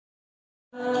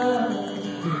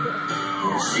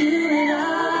you and I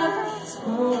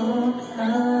spoke of,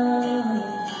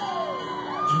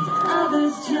 and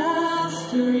others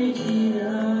just read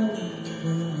of,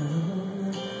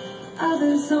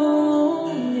 others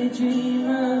only dream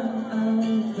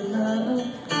of the love,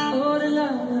 oh the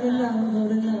love, oh the love, oh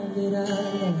the love that I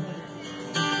love.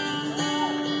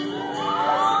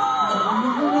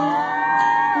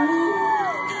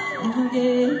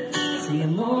 See,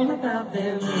 I'm all about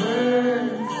them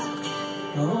words,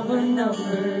 over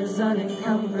numbers,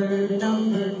 unencumbered,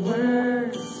 numbered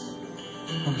words,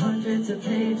 hundreds of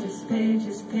pages,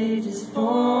 pages, pages,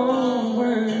 for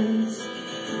words,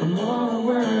 more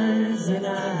words than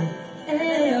I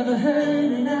ever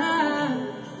heard, and I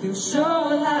feel so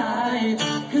alive,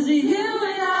 'cause you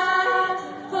and I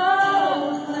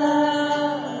both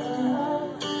love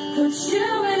what you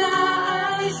and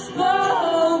I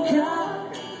spoke of.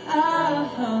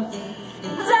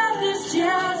 Others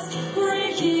just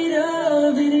read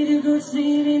of it. You could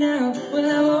see me now, well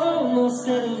I'm almost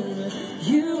settled.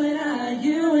 You and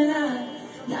I,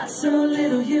 not so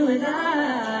little you and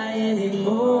I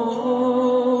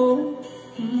anymore.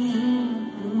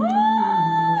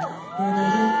 And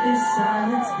if this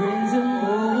silence brings a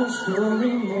more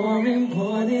story, more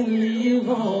importantly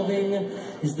evolving,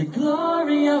 is the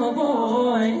glory of a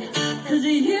boy. 'Cause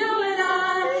you and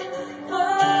I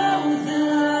both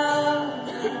love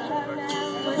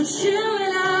what you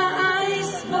and I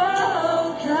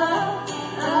spoke of.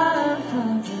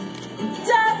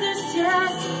 Others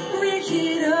just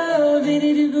read of it.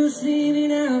 If you could see me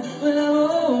now, well I'm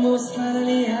almost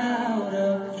finally out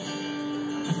of,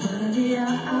 finally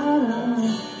out of,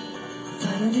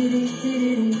 finally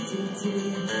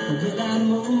well I'm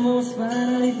almost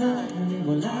finally,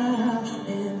 well I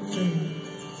am free.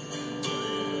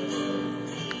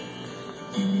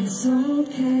 And it's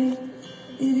okay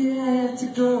if you have to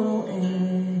go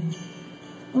away.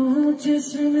 Oh, just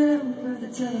remember the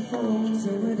telephones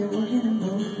are where they're working in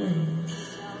both ways.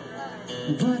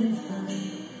 But if I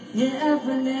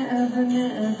never, never,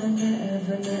 never,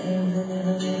 never, never,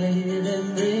 never, never hear them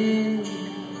ring,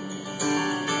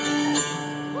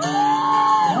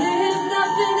 there's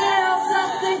nothing else, I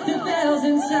think the bells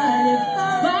inside. If I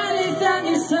finally found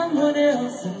you someone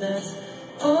else, and that's